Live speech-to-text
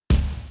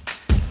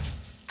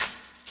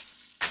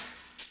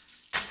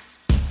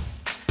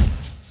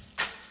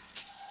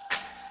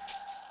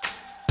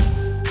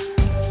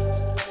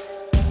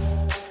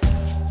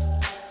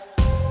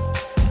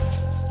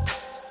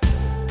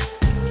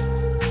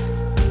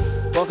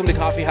Welcome to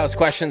Coffee House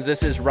Questions.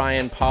 This is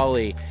Ryan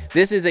Pauly.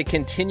 This is a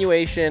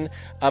continuation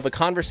of a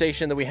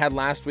conversation that we had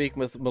last week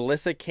with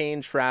Melissa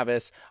Cain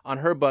Travis on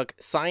her book,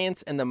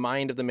 Science and the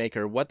Mind of the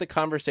Maker, What the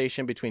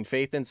Conversation Between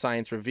Faith and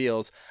Science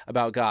Reveals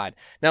About God.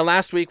 Now,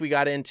 last week we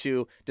got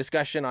into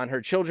discussion on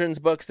her children's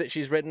books that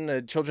she's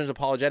written, children's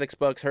apologetics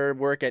books, her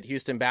work at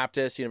Houston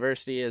Baptist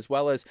University, as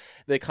well as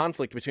the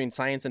conflict between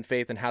science and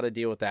faith and how to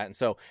deal with that. And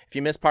so if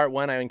you missed part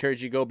one, I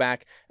encourage you to go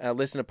back,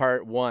 listen to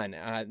part one.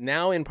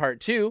 Now in part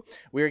two,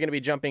 we are going to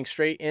be jumping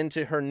straight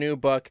into her new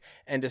book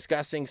and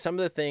discussing some of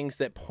the things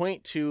that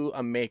point to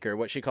a maker,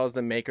 what she calls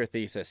the maker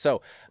thesis.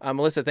 So,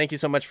 Melissa, thank you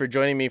so much for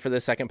joining me for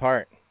the second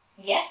part.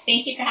 Yes,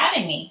 thank you for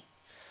having me.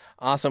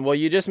 Awesome. Well,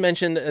 you just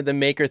mentioned the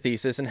maker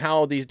thesis and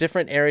how these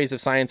different areas of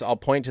science all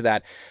point to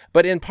that.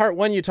 But in part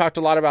one, you talked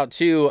a lot about,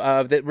 too,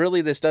 that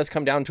really this does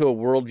come down to a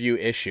worldview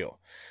issue.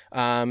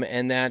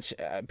 And that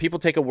people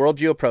take a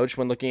worldview approach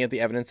when looking at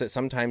the evidence that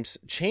sometimes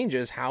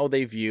changes how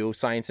they view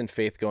science and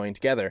faith going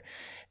together.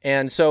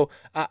 And so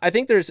I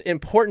think there's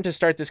important to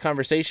start this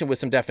conversation with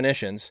some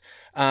definitions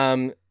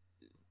from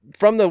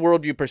the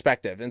worldview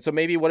perspective. And so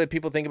maybe what do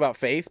people think about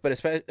faith, but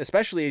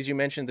especially as you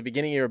mentioned at the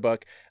beginning of your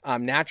book,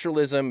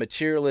 naturalism,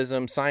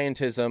 materialism,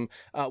 scientism,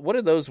 what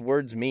do those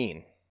words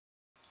mean?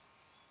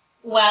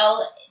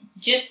 Well,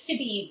 just to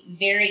be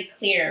very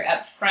clear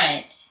up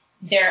front,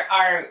 there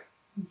are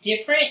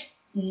different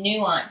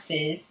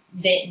nuances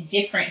that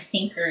different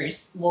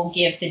thinkers will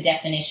give the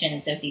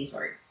definitions of these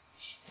words.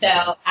 So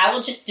I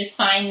will just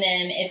define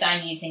them as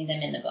I'm using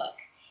them in the book.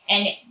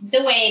 And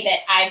the way that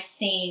I've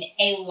seen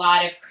a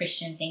lot of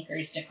Christian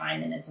thinkers define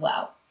them as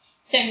well.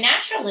 So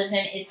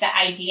naturalism is the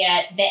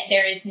idea that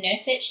there is no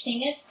such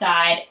thing as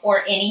God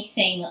or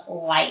anything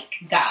like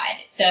God.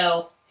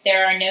 So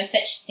there are no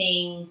such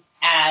things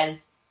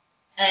as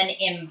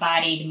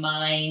unembodied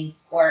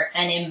minds or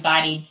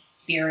unembodied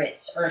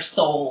spirits or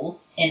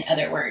souls, in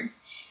other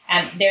words.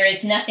 There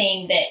is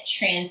nothing that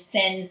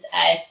transcends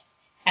us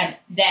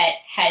that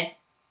has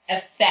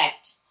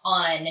effect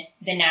on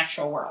the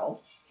natural world.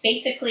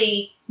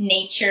 Basically,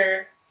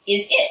 nature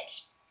is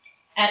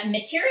it.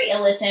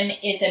 Materialism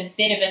is a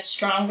bit of a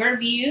stronger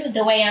view,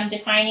 the way I'm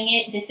defining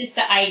it. This is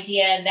the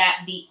idea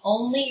that the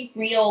only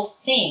real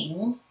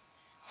things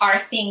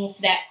are things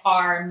that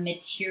are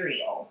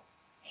material.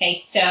 Okay,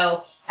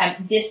 so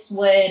this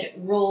would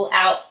rule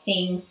out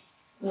things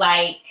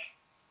like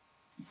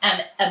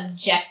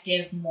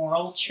objective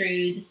moral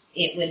truths.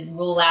 It would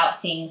rule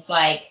out things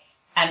like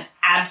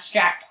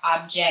abstract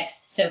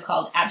objects,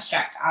 so-called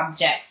abstract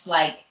objects,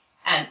 like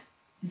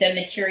the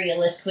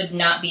materialist would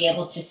not be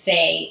able to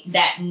say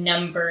that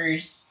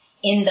numbers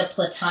in the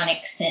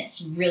Platonic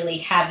sense really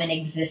have an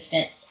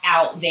existence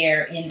out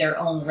there in their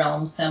own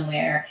realm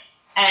somewhere.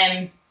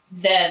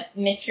 The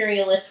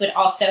materialist would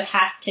also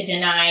have to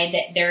deny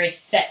that there is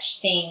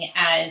such thing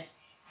as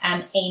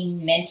a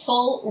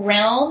mental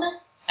realm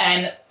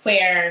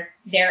where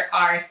there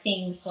are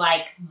things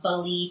like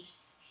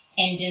beliefs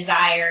and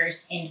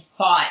desires and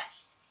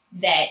thoughts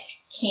that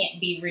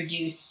can't be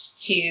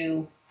reduced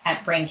to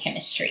brain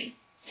chemistry.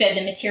 So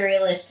the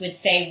materialist would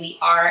say we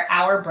are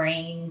our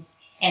brains,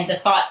 and the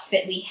thoughts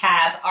that we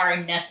have are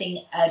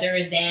nothing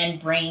other than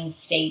brain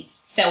states,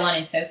 so on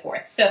and so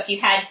forth. So if you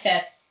had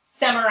to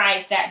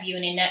summarize that view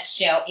in a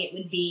nutshell, it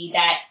would be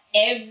that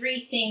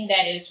everything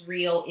that is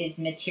real is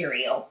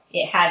material.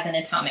 It has an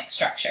atomic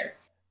structure.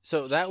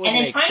 So that would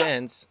make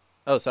sense.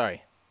 Oh,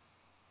 sorry.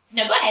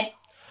 No, go ahead.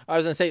 I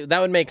was going to say, that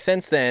would make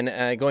sense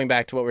then, going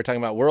back to what we're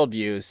talking about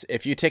worldviews.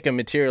 If you take a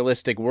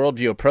materialistic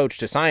worldview approach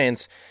to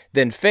science,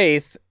 then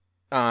faith,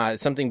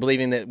 something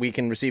believing that we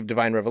can receive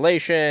divine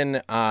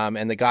revelation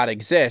and that God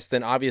exists,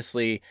 then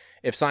obviously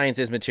if science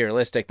is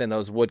materialistic, then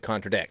those would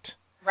contradict.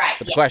 Right.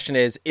 But the question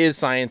is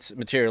science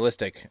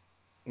materialistic?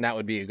 And that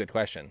would be a good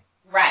question.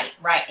 Right,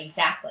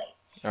 exactly.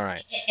 All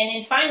right. And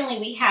then finally,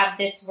 we have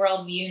this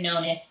worldview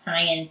known as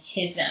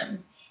scientism.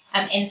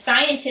 And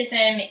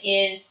scientism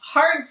is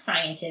hard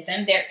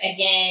scientism.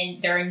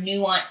 There are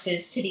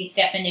nuances to these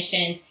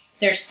definitions.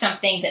 There's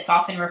something that's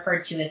often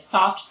referred to as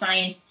soft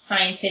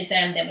scientism.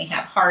 Then we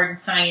have hard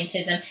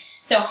scientism.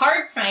 So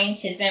hard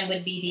scientism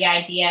would be the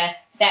idea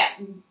that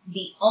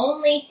the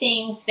only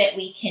things that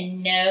we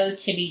can know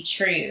to be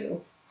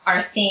true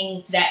are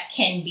things that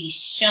can be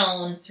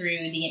shown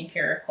through the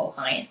empirical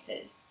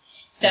sciences.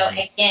 So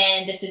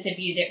again, this is a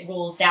view that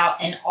rules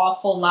out an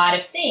awful lot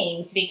of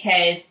things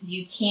because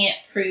you can't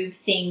prove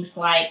things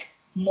like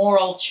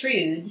moral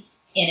truths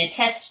in a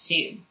test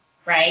tube,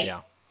 right?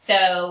 Yeah.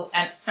 So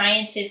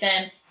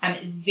scientism,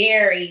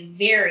 very,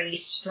 very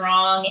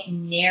strong,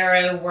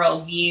 narrow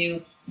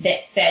worldview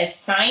that says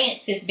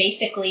science is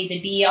basically the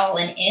be-all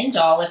and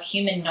end-all of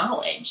human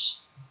knowledge.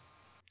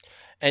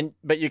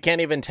 But you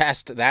can't even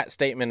test that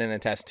statement in a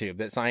test tube,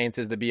 that science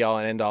is the be-all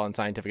and end-all in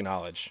scientific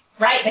knowledge.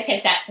 Right,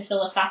 because that's a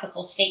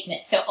philosophical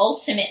statement. So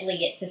ultimately,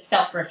 it's a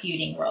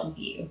self-refuting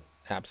worldview.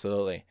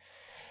 Absolutely.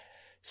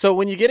 So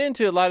when you get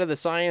into a lot of the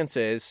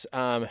sciences,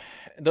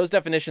 those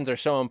definitions are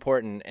so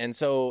important. And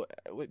so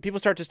people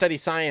start to study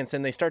science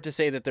and they start to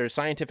say that there's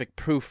scientific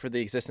proof for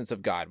the existence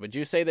of God. Would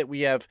you say that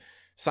we have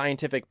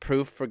scientific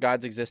proof for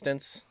God's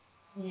existence?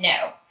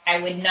 No, I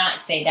would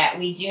not say that.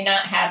 We do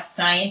not have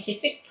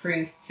scientific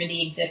proof for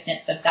the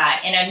existence of God.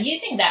 And I'm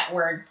using that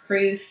word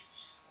proof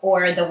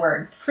or the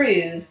word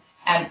prove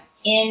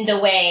in the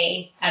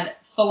way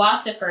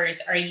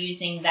philosophers are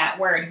using that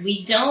word.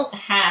 We don't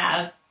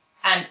have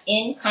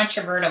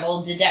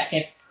incontrovertible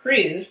deductive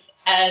proof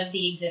of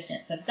the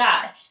existence of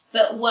God.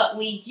 But what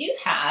we do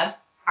have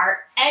are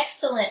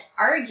excellent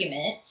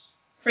arguments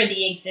for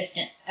the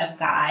existence of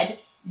God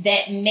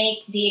that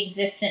make the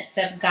existence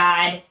of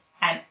God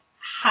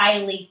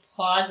highly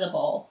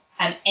plausible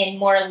and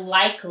more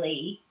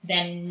likely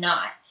than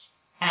not.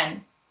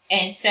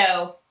 And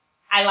so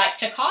I like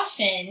to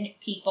caution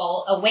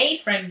people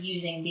away from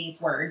using these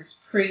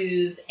words,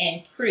 prove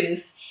and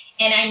proof.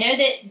 And I know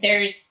that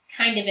there's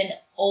kind of an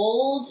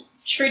old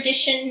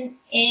tradition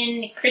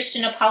in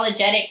Christian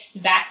apologetics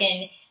back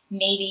in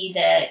maybe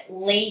the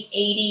late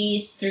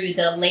 80s through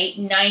the late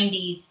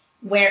 90s,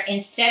 where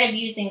instead of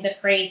using the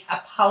phrase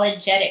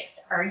apologetics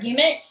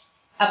arguments,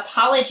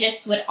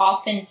 apologists would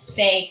often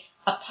say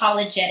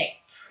apologetic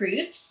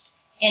proofs,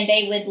 and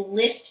they would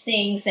list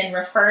things and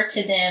refer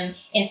to them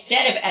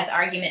instead of as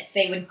arguments.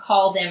 They would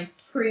call them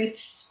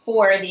proofs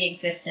for the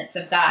existence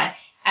of God.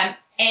 And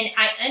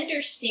I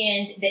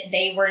understand that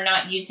they were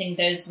not using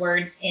those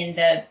words in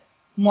the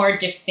more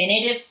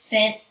definitive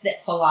sense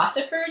that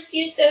philosophers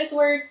use those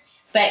words,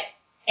 but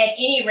at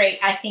any rate,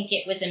 I think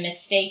it was a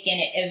mistake, and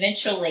it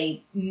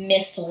eventually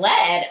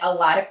misled a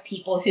lot of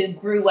people who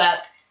grew up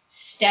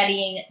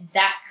studying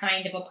that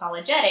kind of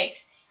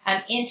apologetics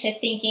into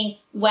thinking,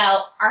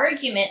 well,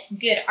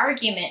 good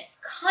arguments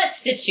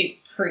constitute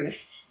proof,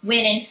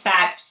 when in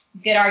fact,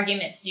 good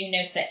arguments do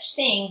no such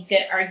thing.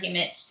 Good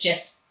arguments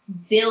just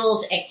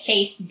build a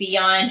case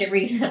beyond a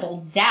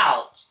reasonable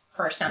doubt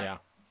for something. Yeah.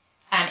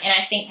 And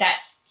I think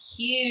that's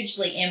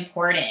hugely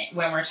important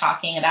when we're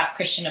talking about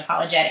Christian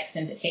apologetics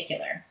in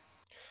particular.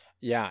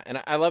 Yeah,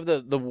 and I love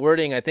the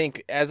wording. I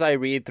think as I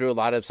read through a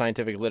lot of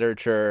scientific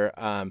literature,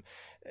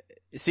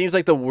 it seems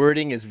like the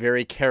wording is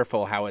very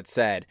careful how it's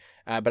said.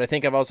 But I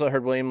think I've also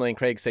heard William Lane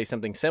Craig say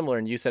something similar,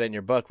 and you said it in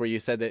your book, where you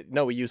said that,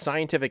 no, we use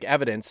scientific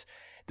evidence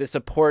that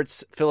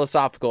supports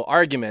philosophical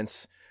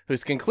arguments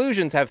whose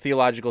conclusions have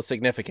theological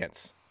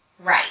significance.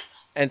 Right.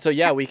 And so,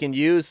 yeah, we can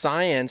use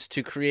science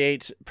to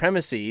create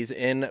premises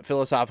in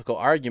philosophical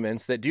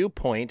arguments that do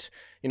point,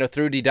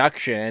 through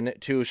deduction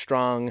to a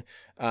strong,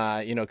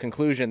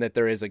 conclusion that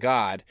there is a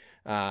God.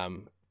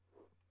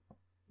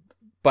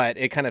 But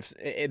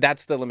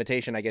that's the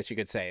limitation, I guess you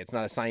could say. It's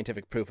not a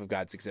scientific proof of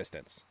God's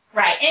existence.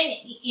 Right.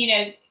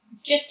 And,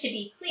 just to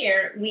be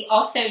clear, we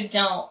also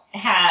don't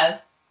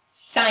have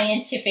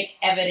scientific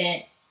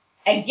evidence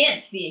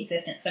against the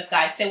existence of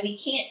God. So we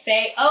can't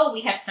say, oh,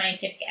 we have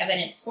scientific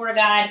evidence for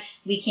God.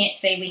 We can't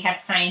say we have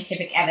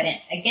scientific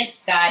evidence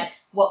against God.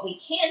 What we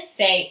can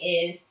say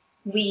is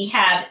we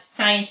have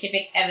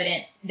scientific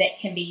evidence that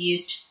can be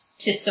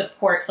used to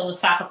support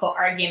philosophical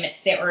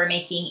arguments that we're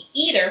making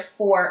either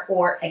for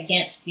or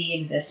against the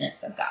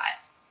existence of God.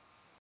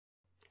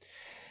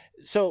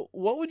 So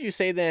what would you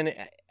say then,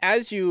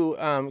 as you,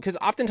 because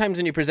oftentimes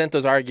when you present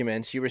those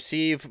arguments, you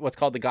receive what's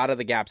called the God of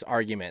the gaps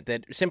argument,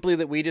 that simply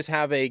that we just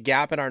have a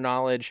gap in our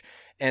knowledge,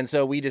 and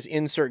so we just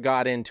insert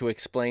God in to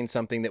explain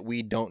something that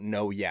we don't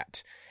know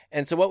yet.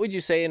 And so what would you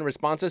say in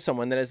response to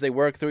someone that as they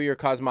work through your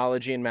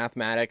cosmology and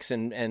mathematics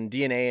and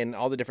DNA and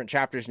all the different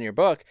chapters in your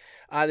book,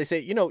 they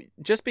say,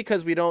 just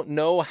because we don't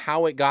know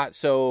how it got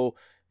so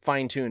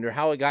fine-tuned or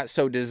how it got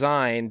so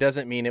designed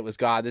doesn't mean it was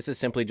God. This is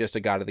simply just a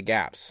God of the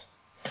gaps.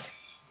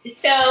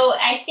 So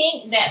I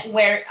think that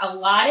where a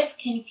lot of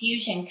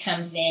confusion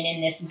comes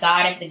in this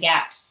God of the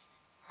gaps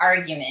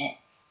argument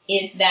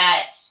is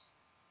that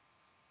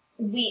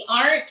we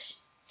aren't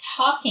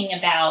talking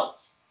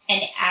about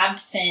an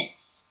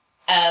absence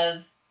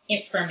of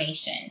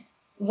information.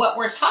 What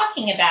we're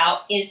talking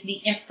about is the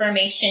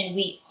information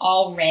we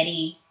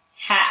already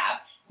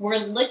have. We're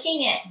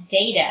looking at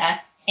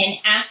data and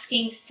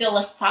asking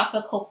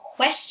philosophical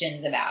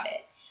questions about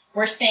it.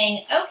 We're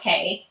saying,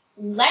 okay,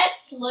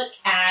 let's look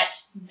at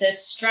the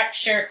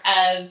structure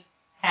of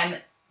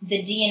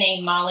the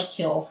DNA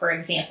molecule, for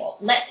example.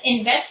 Let's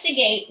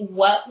investigate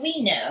what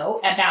we know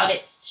about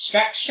its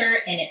structure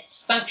and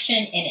its function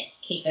and its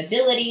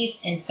capabilities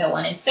and so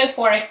on and so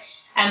forth.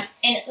 And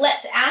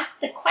let's ask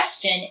the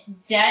question,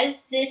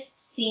 does this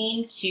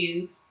seem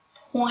to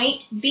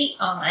point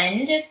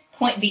beyond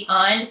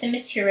the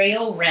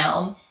material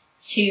realm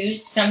to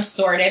some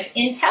sort of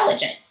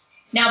intelligence?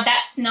 Now,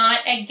 that's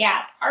not a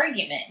gap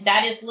argument.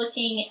 That is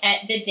looking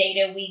at the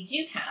data we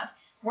do have.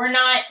 We're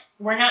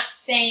not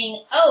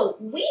saying, oh,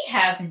 we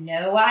have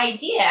no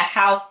idea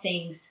how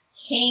things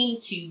came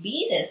to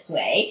be this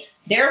way.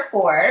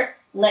 Therefore,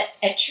 let's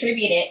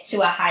attribute it to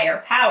a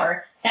higher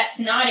power. That's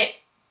not at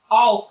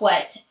all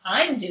what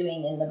I'm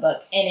doing in the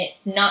book, and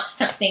it's not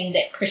something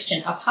that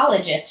Christian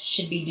apologists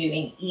should be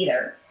doing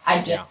either.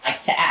 I'd just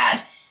like to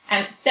add.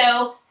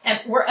 So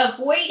we're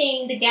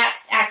avoiding the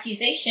gaps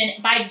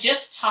accusation by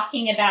just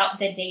talking about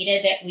the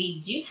data that we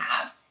do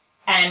have.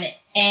 And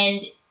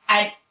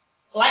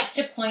like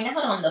to point out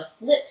on the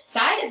flip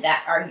side of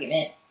that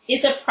argument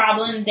is a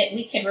problem that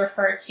we could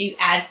refer to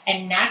as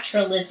a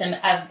naturalism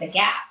of the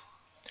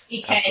gaps.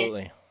 Because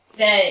Absolutely.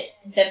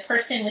 the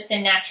person with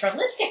the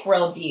naturalistic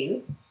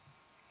worldview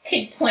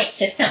could point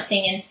to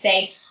something and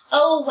say,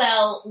 oh,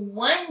 well,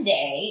 one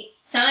day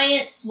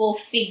science will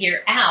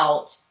figure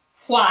out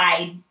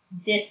why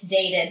this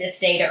data,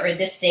 or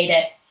this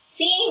data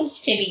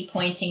seems to be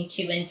pointing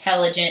to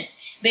intelligence,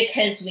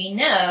 because we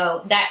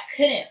know that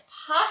couldn't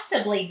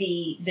possibly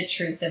be the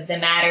truth of the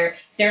matter.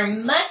 There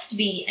must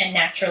be a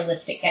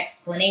naturalistic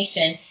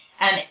explanation.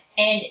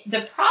 And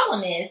the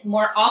problem is,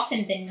 more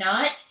often than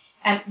not,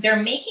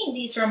 they're making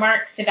these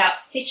remarks about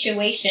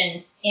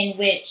situations in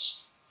which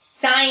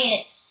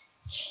science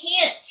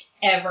can't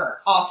ever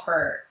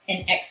offer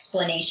an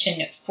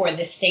explanation for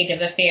the state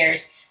of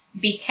affairs,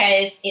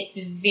 because it's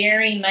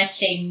very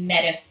much a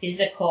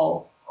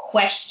metaphysical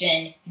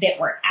question that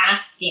we're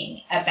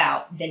asking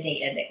about the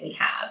data that we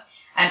have.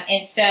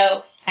 And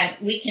so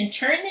we can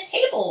turn the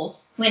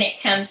tables when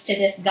it comes to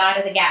this God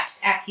of the Gaps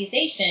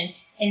accusation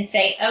and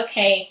say,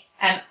 okay,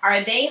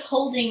 are they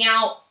holding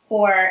out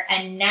for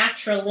a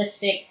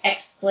naturalistic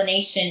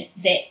explanation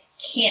that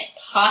can't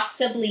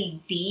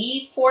possibly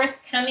be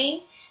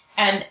forthcoming?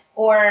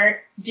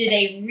 Or do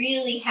they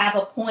really have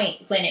a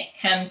point when it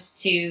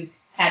comes to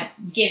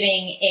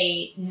giving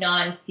a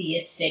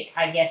non-theistic,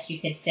 I guess you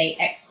could say,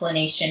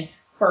 explanation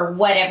for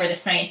whatever the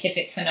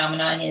scientific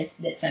phenomenon is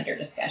that's under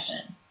discussion?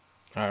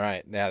 All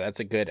right. Yeah, that's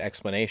a good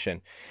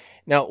explanation.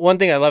 Now, one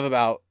thing I love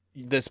about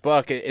this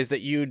book is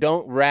that you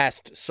don't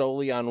rest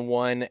solely on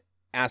one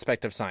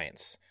aspect of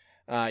science.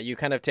 You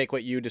kind of take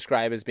what you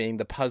describe as being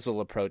the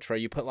puzzle approach, where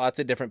you put lots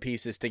of different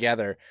pieces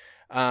together,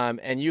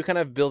 and you kind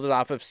of build it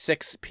off of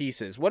 6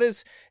 pieces. What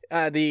is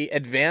the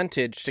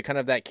advantage to kind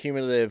of that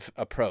cumulative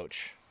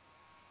approach?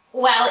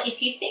 Well,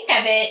 if you think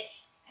of it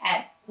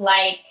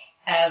like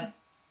a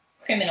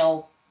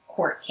criminal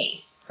court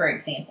case, for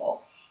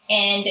example,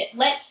 and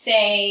let's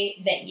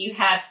say that you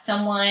have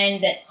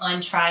someone that's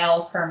on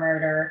trial for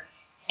murder,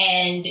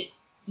 and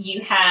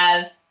you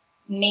have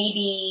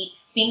maybe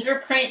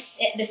fingerprints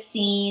at the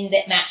scene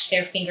that match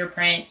their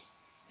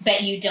fingerprints,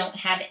 but you don't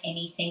have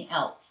anything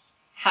else.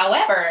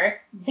 However,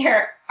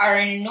 there's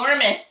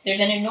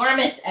an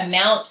enormous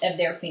amount of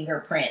their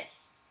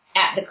fingerprints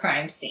at the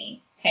crime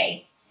scene.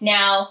 Okay.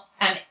 Now,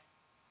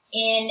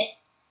 in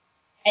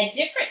a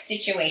different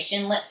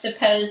situation, let's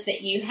suppose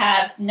that you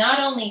have not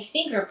only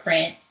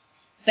fingerprints,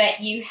 but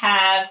you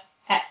have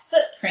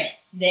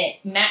footprints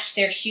that match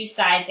their shoe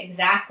size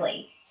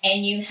exactly,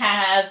 and you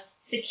have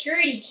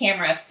security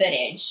camera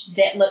footage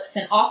that looks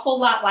an awful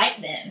lot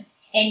like them,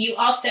 and you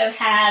also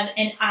have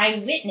an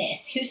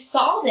eyewitness who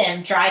saw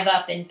them drive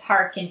up and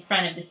park in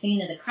front of the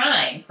scene of the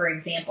crime, for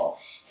example.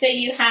 So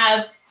you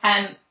have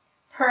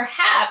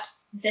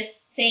perhaps the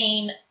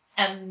same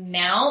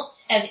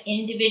amount of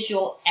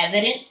individual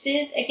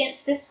evidences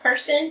against this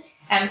person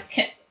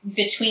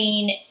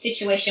between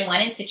situation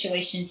 1 and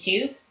situation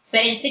 2.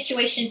 But in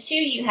situation 2,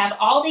 you have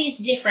all these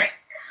different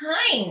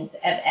kinds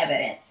of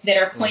evidence that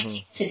are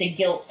pointing to the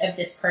guilt of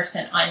this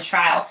person on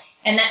trial.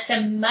 And that's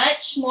a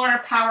much more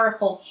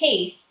powerful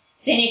case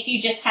than if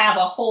you just have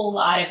a whole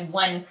lot of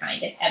one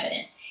kind of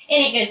evidence.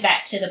 And it goes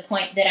back to the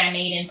point that I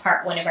made in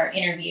part 1 of our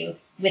interview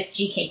with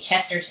G.K.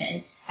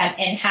 Chesterton,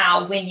 and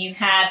how when you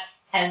have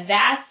a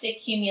vast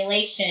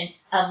accumulation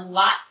of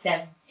lots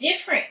of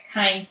different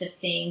kinds of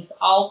things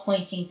all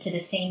pointing to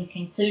the same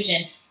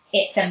conclusion,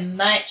 it's a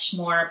much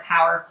more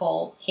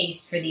powerful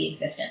case for the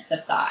existence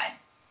of God.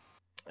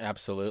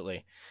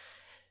 Absolutely.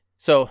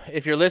 So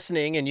if you're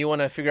listening and you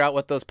want to figure out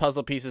what those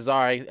puzzle pieces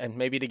are, and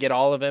maybe to get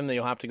all of them, then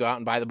you'll have to go out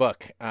and buy the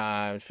book,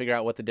 figure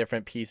out what the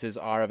different pieces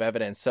are of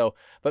evidence. So,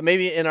 but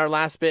maybe in our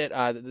last bit,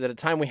 the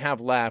time we have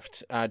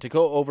left, to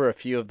go over a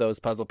few of those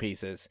puzzle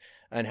pieces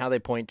and how they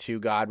point to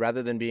God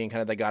rather than being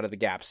kind of the God of the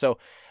gap. So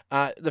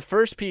the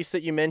first piece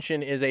that you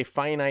mentioned is a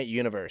finite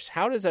universe.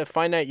 How does a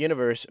finite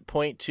universe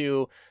point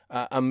to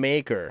a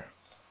maker?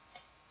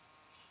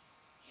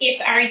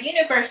 If our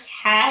universe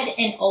had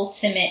an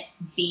ultimate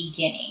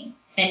beginning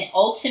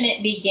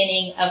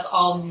of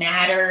all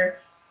matter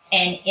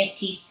and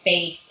empty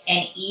space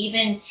and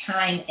even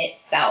time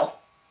itself,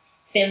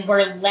 then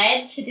we're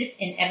led to this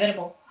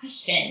inevitable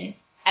question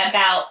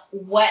about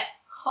what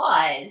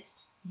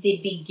caused the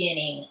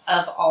beginning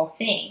of all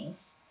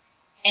things.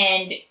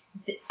 And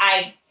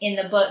I, in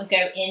the book,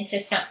 go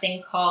into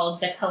something called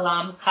the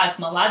Kalam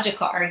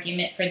cosmological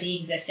argument for the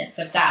existence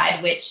of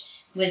God, which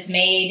was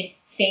made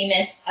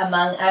famous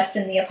among us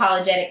in the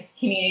apologetics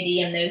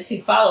community and those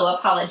who follow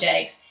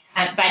apologetics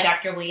by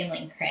Dr. William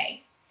Lane Craig.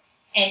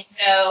 And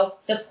so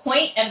the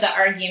point of the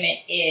argument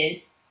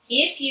is,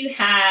 if you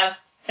have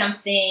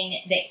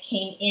something that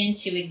came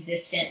into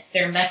existence,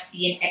 there must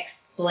be an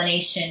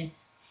explanation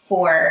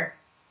for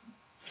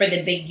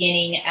the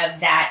beginning of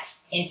that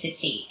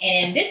entity.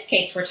 And in this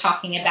case, we're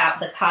talking about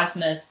the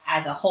cosmos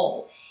as a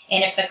whole.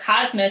 And if the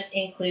cosmos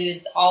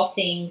includes all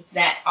things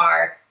that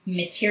are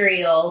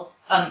material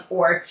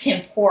or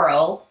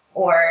temporal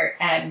or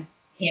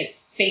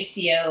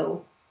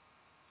spatio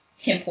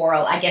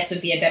temporal, I guess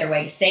would be a better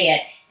way to say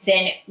it,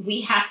 then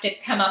we have to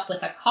come up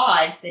with a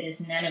cause that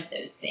is none of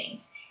those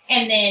things.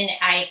 And then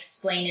I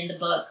explain in the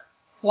book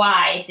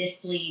why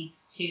this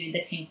leads to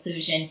the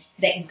conclusion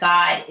that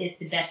God is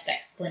the best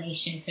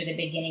explanation for the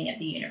beginning of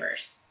the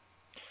universe.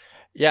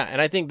 Yeah, and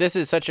I think this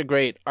is such a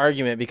great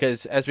argument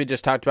because, as we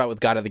just talked about with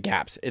God of the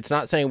Gaps, it's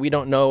not saying we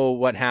don't know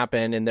what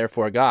happened and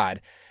therefore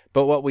God,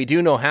 but what we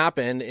do know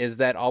happened is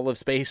that all of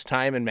space,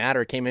 time, and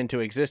matter came into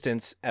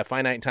existence a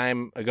finite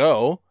time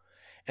ago,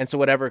 and so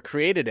whatever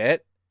created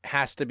it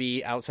has to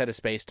be outside of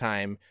space,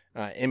 time,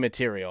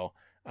 immaterial,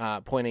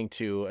 pointing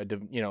to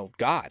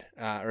God,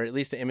 or at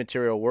least an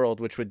immaterial world,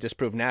 which would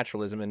disprove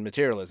naturalism and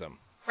materialism.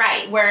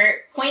 Right.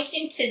 We're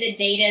pointing to the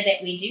data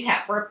that we do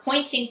have. We're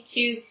pointing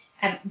to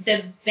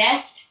the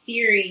best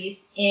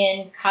theories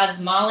in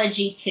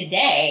cosmology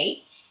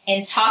today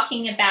and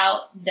talking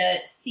about the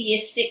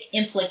theistic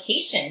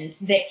implications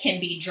that can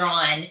be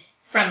drawn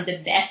from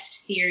the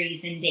best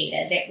theories and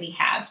data that we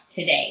have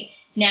today.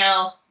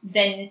 Now,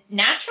 the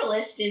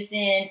naturalist is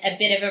in a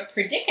bit of a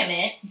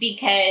predicament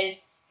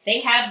because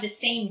they have the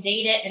same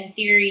data and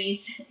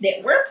theories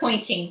that we're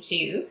pointing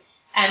to,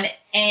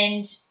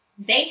 and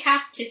they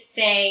have to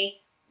say,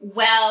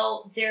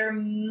 well, there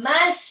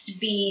must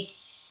be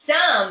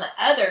some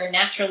other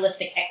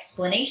naturalistic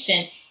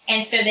explanation.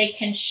 And so they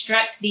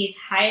construct these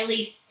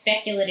highly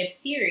speculative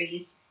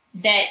theories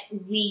that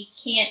we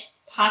can't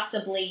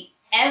possibly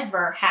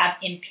ever have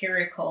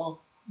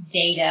empirical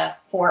data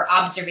for,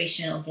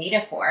 observational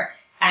data for.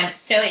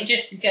 So it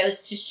just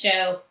goes to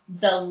show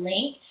the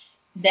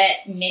lengths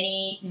that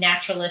many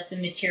naturalists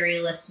and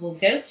materialists will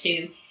go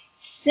to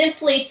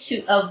simply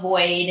to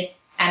avoid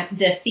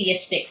the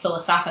theistic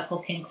philosophical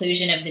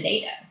conclusion of the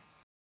data.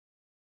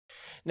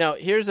 Now,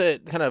 here's a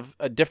kind of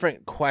a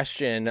different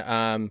question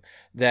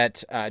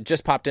that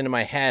just popped into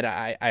my head.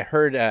 I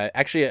heard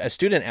actually a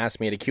student ask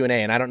me at a Q&A,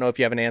 and I don't know if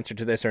you have an answer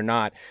to this or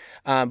not,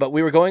 but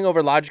we were going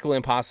over logical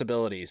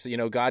impossibilities. You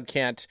know, God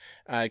can't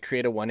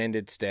create a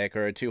one-ended stick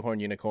or a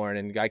two-horned unicorn,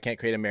 and God can't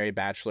create a Mary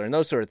Bachelor and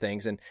those sort of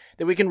things, and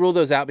that we can rule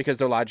those out because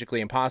they're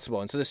logically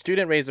impossible. And so the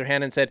student raised their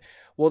hand and said,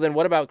 well, then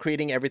what about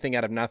creating everything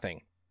out of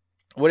nothing?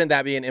 Wouldn't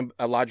that be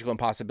a logical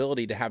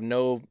impossibility to have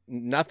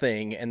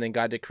nothing and then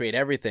God to create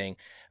everything?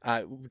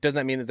 Doesn't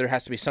that mean that there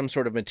has to be some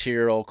sort of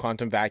material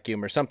quantum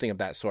vacuum or something of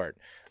that sort?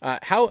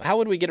 How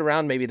would we get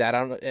around maybe that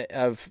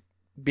of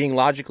being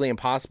logically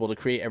impossible to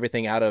create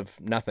everything out of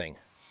nothing?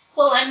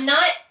 Well, I'm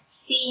not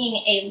seeing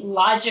a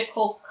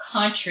logical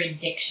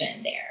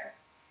contradiction there.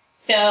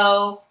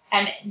 So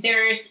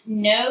there's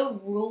no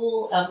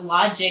rule of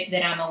logic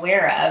that I'm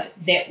aware of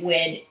that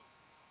would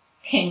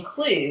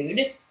conclude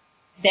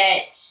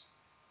that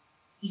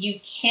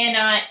you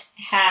cannot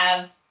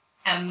have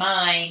a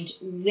mind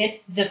with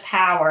the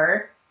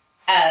power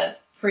of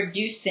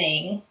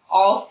producing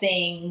all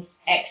things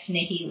ex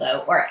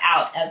nihilo or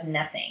out of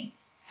nothing.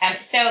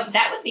 So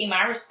that would be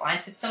my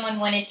response. If someone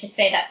wanted to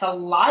say that's a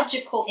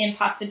logical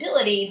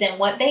impossibility, then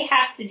what they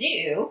have to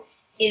do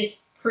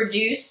is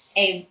produce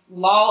a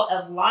law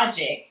of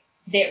logic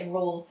that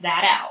rules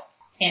that out.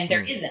 And there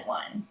isn't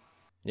one.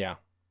 Yeah.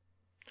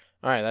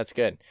 All right. That's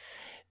good.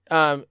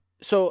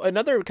 So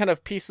another kind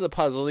of piece of the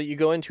puzzle that you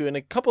go into in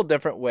a couple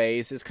different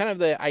ways is kind of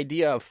the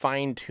idea of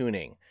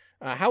fine-tuning.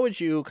 How would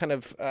you kind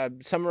of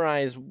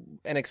summarize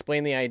and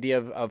explain the idea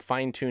of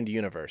fine-tuned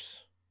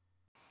universe?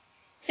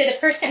 To the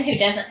person who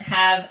doesn't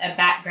have a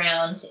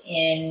background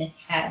in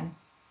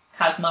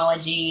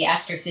cosmology,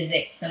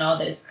 astrophysics, and all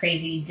those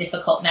crazy,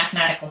 difficult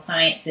mathematical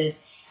sciences,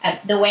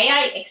 the way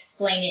I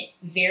explain it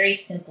very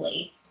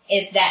simply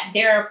is that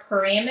there are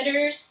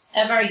parameters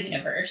of our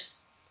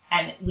universe.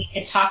 We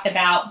could talk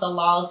about the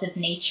laws of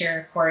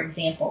nature, for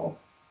example,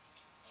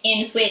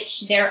 in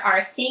which there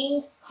are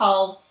things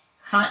called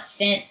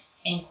constants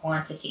and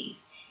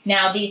quantities.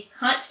 Now, these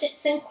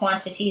constants and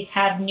quantities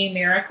have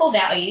numerical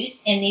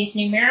values, and these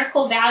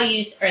numerical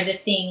values are the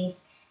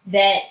things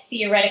that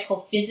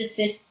theoretical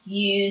physicists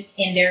use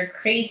in their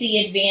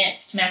crazy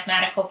advanced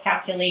mathematical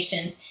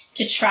calculations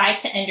to try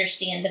to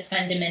understand the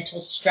fundamental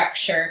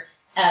structure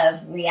of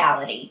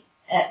reality,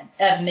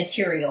 of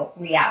material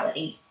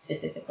reality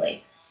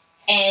specifically.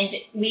 And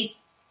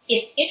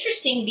it's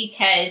interesting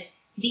because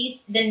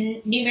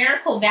the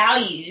numerical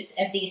values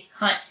of these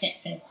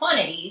constants and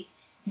quantities,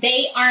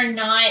 they are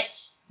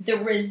not the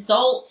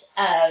result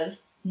of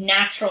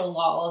natural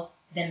laws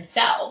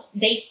themselves.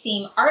 They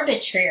seem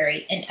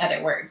arbitrary, in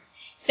other words.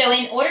 So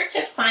in order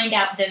to find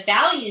out the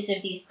values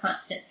of these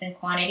constants and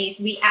quantities,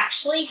 we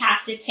actually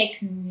have to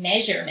take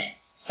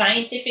measurements,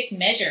 scientific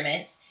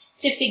measurements,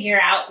 to figure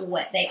out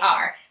what they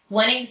are.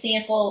 One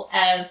example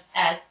of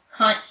a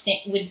constant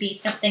would be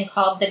something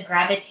called the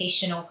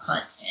gravitational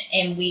constant.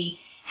 And we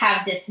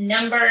have this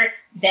number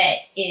that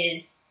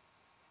is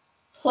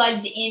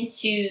plugged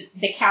into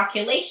the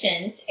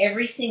calculations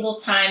every single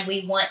time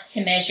we want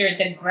to measure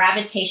the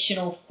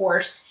gravitational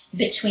force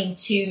between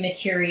two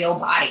material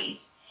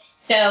bodies.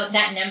 So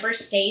that number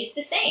stays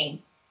the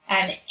same.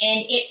 And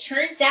it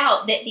turns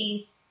out that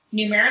these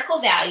numerical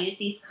values,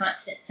 these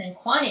constants and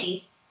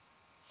quantities,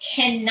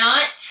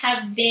 cannot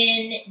have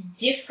been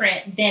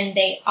different than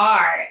they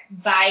are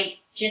by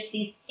just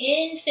these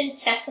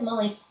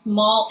infinitesimally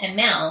small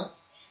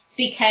amounts,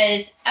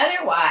 because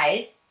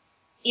otherwise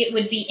it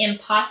would be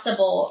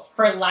impossible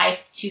for life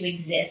to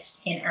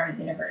exist in our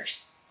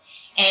universe.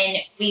 And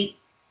we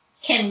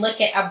can look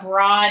at a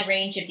broad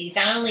range of these.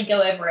 I only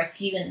go over a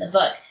few in the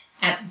book,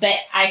 but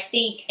I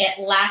think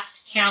at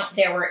last count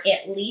there were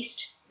at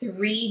least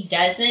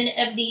 36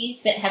 of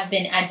these that have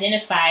been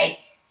identified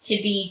to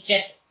be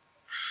just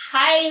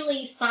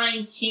highly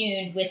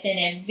fine-tuned within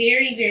a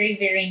very, very,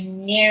 very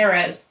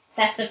narrow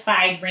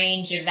specified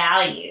range of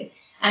value.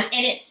 And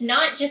it's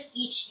not just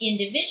each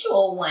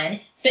individual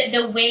one, but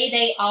the way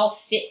they all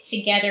fit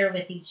together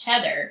with each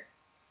other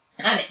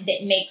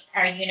that makes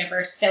our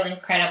universe so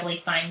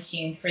incredibly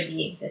fine-tuned for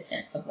the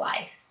existence of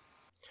life.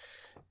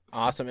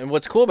 Awesome. And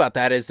what's cool about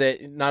that is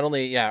that not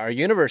only, our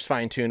universe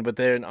fine-tuned, but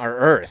then our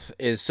Earth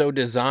is so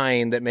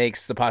designed that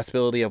makes the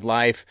possibility of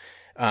life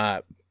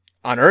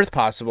on Earth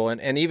possible.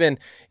 And even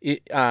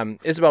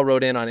Isabel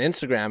wrote in on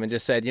Instagram and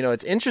just said,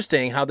 it's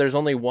interesting how there's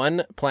only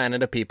one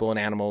planet of people and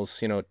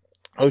animals,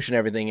 ocean,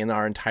 everything in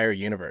our entire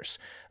universe.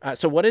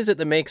 So what is it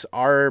that makes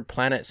our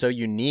planet so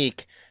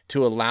unique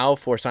to allow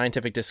for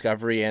scientific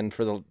discovery and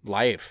for the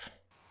life?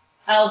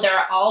 Oh, there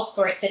are all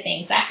sorts of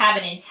things. I have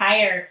an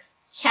entire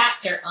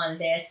chapter on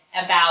this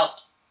about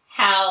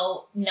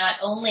how not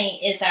only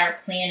is our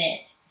planet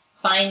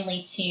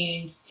finely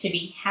tuned to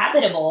be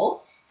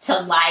habitable to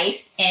life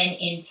and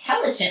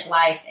intelligent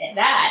life at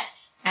that,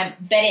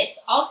 but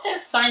it's also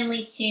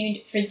finely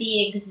tuned for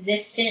the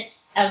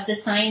existence of the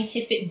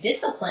scientific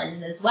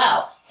disciplines as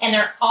well. And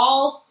there are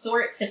all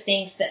sorts of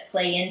things that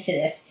play into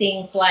this.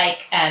 Things like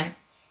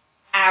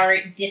our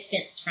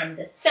distance from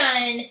the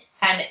sun,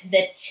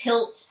 the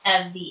tilt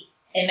of the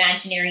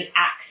imaginary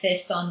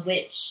axis on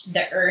which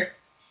the Earth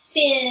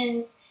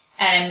spins,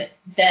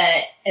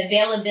 the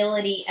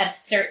availability of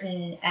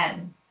certain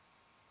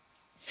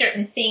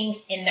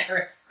things in the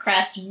Earth's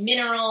crust,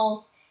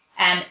 minerals,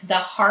 the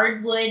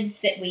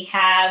hardwoods that we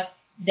have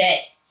that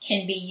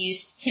can be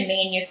used to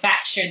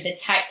manufacture the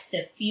types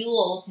of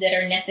fuels that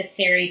are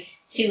necessary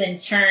to in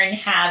turn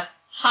have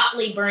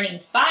hotly burning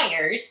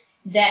fires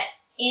that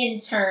in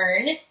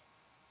turn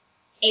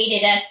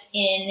aided us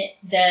in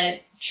the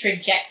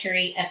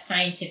trajectory of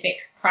scientific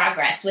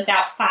progress.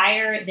 Without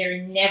fire, there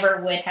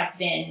never would have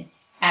been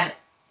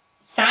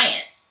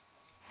science.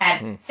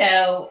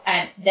 So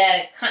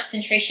the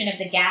concentration of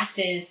the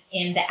gases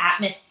in the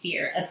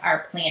atmosphere of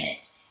our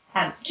planet,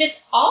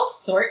 just all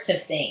sorts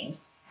of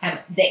things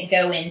that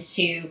go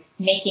into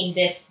making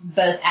this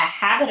both a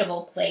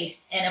habitable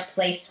place and a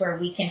place where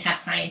we can have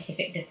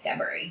scientific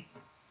discovery.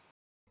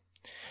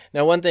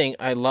 Now, one thing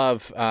I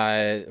love,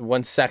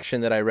 one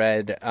section that I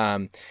read,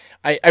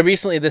 I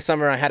recently this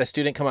summer, I had a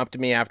student come up to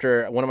me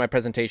after one of my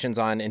presentations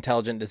on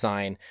intelligent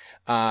design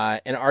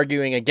and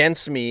arguing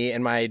against me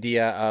and my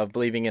idea of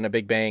believing in a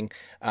Big Bang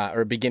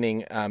or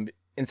beginning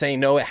and saying,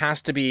 no, it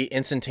has to be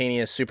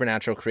instantaneous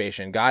supernatural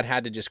creation. God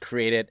had to just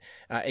create it.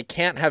 It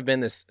can't have been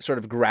this sort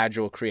of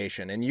gradual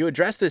creation. And you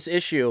address this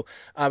issue,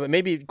 but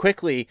maybe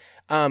quickly,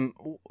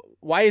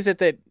 why is it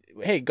that,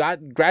 hey,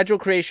 God, gradual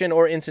creation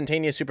or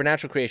instantaneous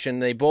supernatural creation,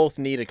 they both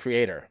need a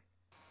creator?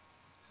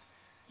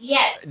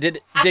 Yes.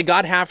 Did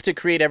God have to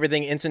create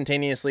everything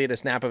instantaneously at a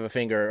snap of a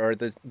finger or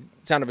the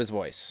sound of his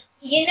voice?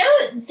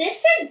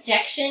 This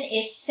objection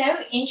is so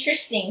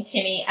interesting to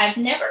me. I've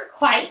never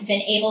quite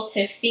been able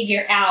to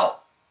figure out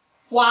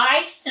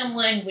why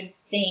someone would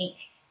think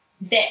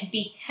that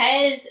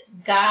because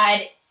God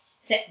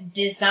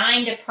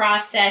designed a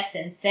process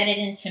and set it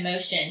into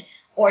motion,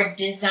 or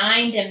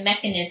designed a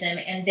mechanism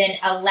and then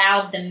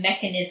allowed the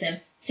mechanism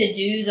to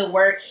do the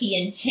work he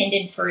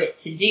intended for it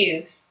to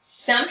do,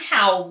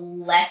 somehow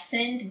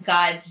lessened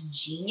God's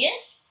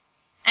genius.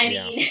 I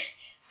mean,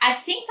 I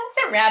think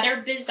that's a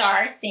rather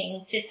bizarre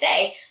thing to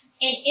say.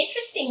 And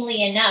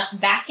interestingly enough,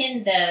 back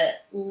in the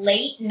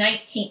late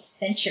 19th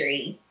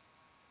century,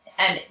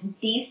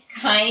 these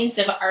kinds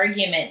of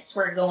arguments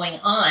were going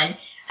on.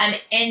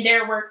 And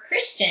there were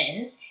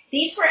Christians.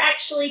 These were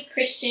actually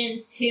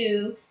Christians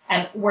who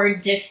were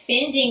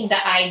defending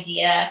the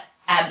idea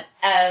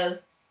of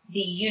the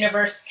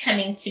universe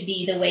coming to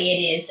be the way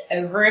it is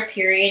over a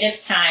period of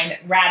time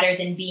rather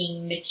than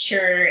being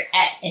mature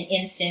at an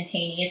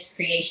instantaneous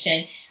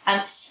creation.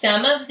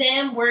 Some of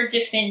them were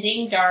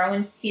defending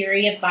Darwin's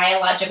theory of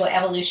biological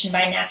evolution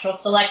by natural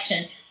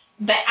selection.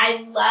 But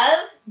I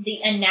love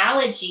the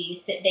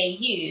analogies that they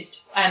used.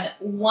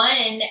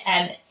 One,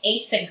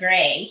 Asa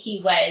Gray,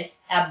 he was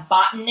a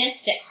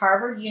botanist at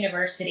Harvard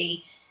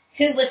University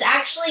who was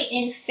actually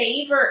in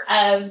favor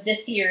of the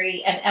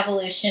theory of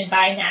evolution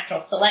by natural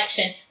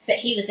selection, but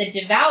he was a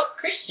devout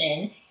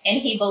Christian,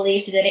 and he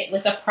believed that it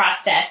was a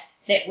process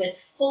that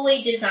was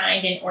fully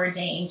designed and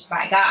ordained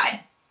by God.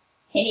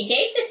 And he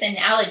gave this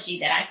analogy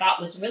that I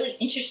thought was really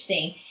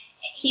interesting.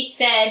 He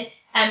said,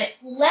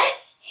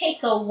 let's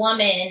take a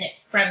woman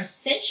from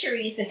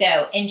centuries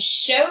ago and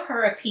show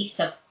her a piece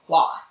of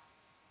cloth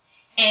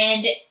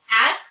and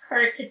ask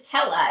her to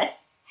tell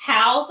us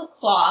how the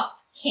cloth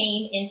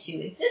came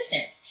into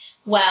existence?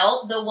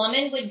 Well, the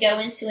woman would go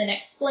into an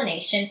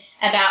explanation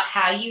about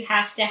how you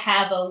have to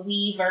have a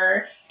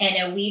weaver and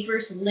a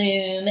weaver's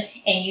loom,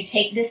 and you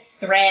take this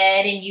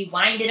thread and you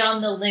wind it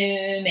on the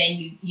loom,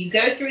 and you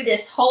go through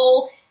this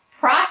whole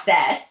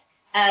process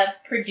of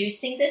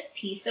producing this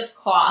piece of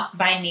cloth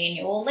by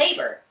manual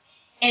labor.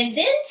 And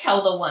then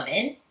tell the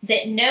woman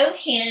that no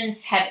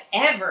hands have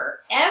ever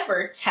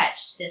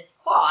touched this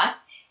cloth,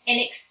 and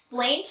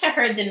explain to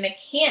her the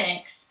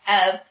mechanics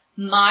of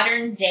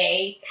modern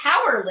day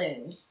power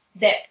looms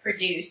that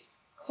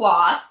produce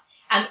cloth,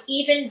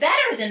 even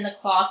better than the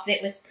cloth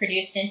that was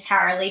produced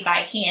entirely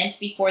by hand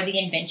before the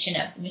invention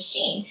of the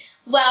machine.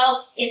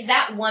 Well, is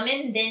that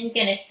woman then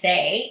going to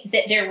say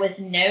that there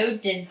was no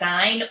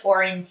design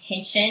or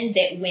intention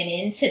that went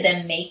into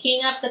the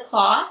making of the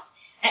cloth?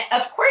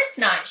 Of course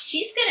not.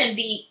 She's going to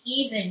be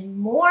even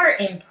more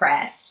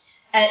impressed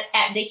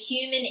at the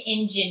human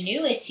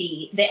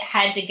ingenuity that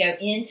had to go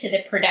into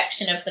the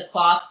production of the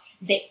cloth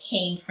that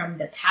came from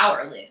the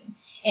power loom.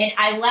 And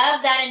I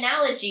love that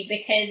analogy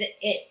because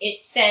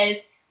it says,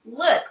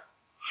 look,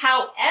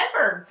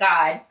 however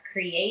God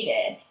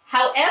created,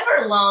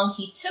 however long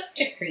he took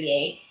to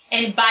create,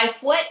 and by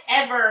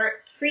whatever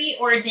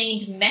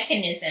preordained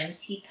mechanisms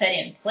he put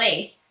in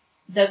place,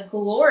 the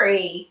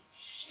glory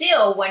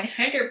still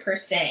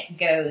 100%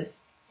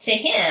 goes to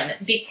him,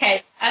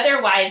 because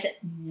otherwise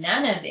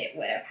none of it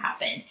would have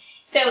happened.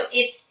 So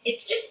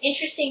it's just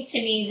interesting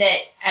to me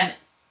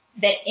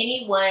that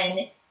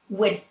anyone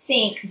would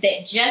think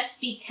that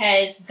just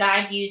because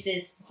God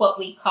uses what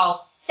we call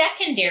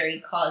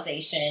secondary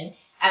causation,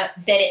 that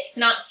it's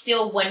not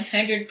still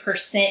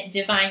 100%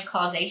 divine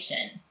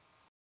causation.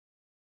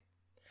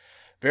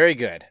 Very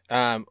good.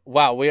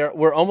 Wow,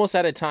 we're almost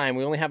out of time.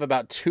 We only have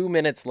about 2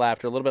 minutes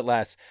left, or a little bit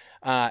less.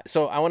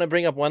 So I want to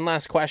bring up one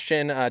last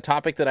question, a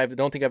topic that I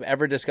don't think I've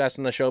ever discussed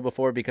on the show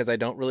before because I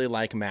don't really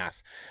like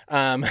math.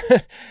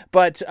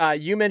 But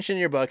you mentioned in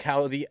your book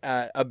how the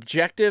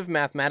objective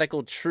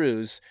mathematical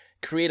truths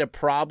create a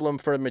problem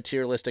for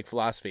materialistic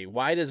philosophy.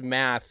 Why does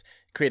math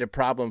create a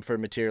problem for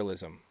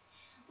materialism?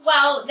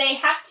 Well, they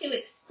have to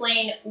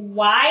explain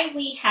why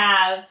we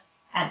have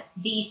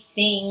these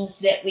things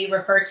that we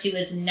refer to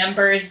as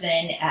numbers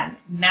and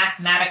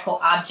mathematical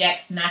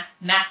objects,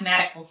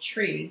 mathematical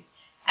truths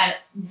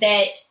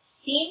that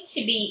seem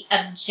to be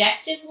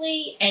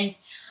objectively and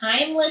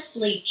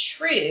timelessly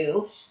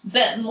true,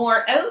 but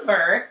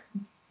moreover,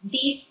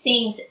 these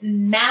things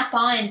map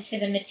on to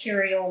the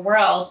material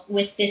world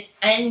with this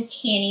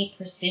uncanny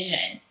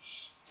precision.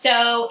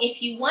 So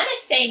if you want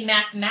to say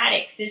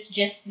mathematics is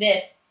just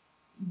this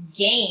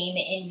game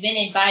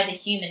invented by the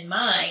human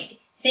mind,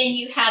 then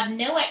you have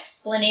no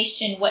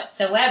explanation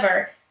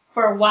whatsoever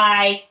for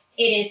why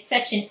it is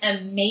such an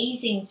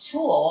amazing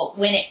tool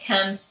when it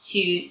comes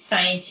to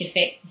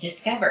scientific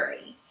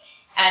discovery.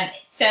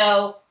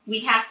 So we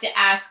have to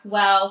ask,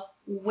 well,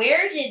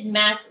 where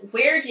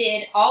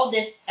did all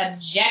this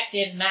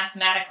objective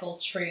mathematical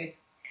truth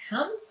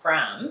come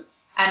from?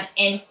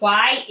 And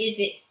why is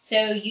it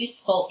so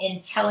useful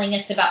in telling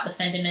us about the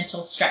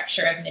fundamental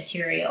structure of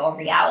material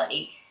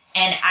reality?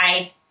 And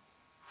I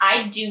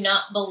do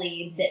not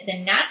believe that the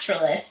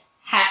naturalist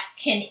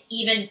can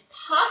even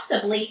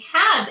possibly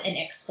have an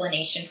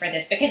explanation for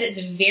this, because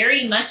it's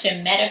very much a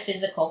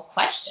metaphysical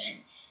question.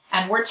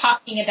 We're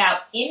talking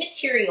about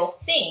immaterial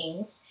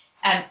things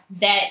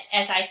that,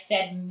 as I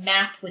said,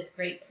 map with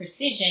great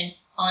precision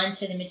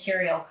onto the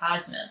material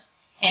cosmos.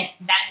 And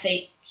that's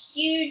a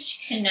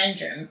huge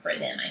conundrum for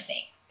them, I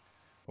think.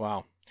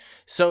 Wow.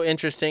 So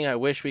interesting. I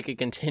wish we could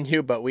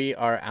continue, but we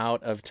are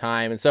out of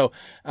time. And so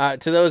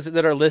to those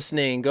that are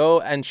listening,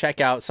 go and check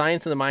out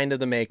Science and the Mind of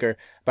the Maker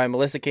by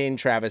Melissa Cain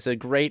Travis, a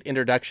great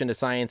introduction to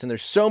science. And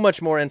there's so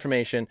much more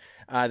information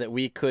that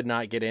we could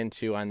not get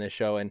into on this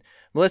show. And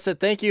Melissa,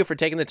 thank you for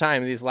taking the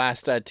time these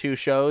last 2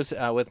 shows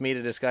with me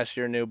to discuss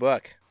your new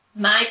book.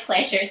 My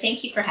pleasure.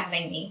 Thank you for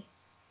having me.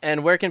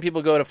 And where can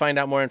people go to find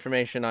out more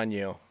information on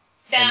you?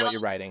 And what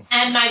you're writing.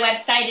 And my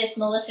website is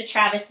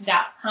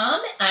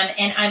melissatravis.com.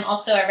 And I'm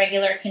also a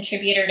regular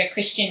contributor to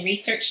Christian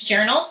Research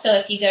Journal. So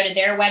if you go to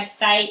their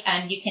website,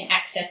 you can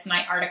access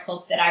my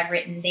articles that I've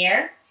written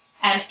there.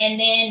 And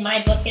then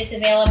my book is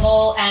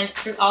available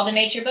through all the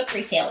major book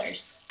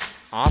retailers.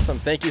 Awesome.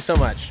 Thank you so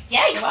much.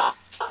 Yeah, you're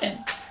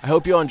welcome. I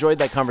hope you all enjoyed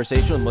that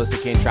conversation with Melissa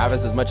Cain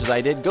Travis as much as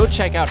I did. Go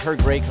check out her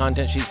great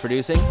content she's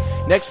producing.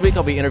 Next week,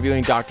 I'll be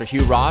interviewing Dr.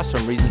 Hugh Ross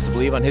from Reasons to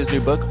Believe on his new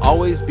book,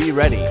 Always Be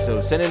Ready.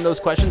 So send in those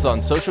questions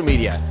on social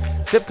media.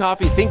 Sip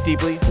coffee, think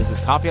deeply. This is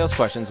Coffee House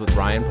Questions with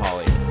Ryan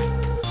Pauly.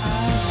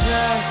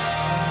 Just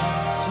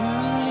as you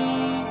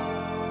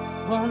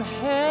lead, won't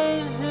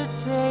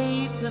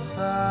hesitate to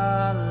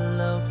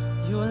follow.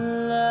 Your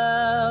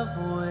love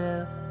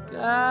will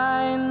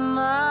guide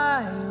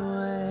my way.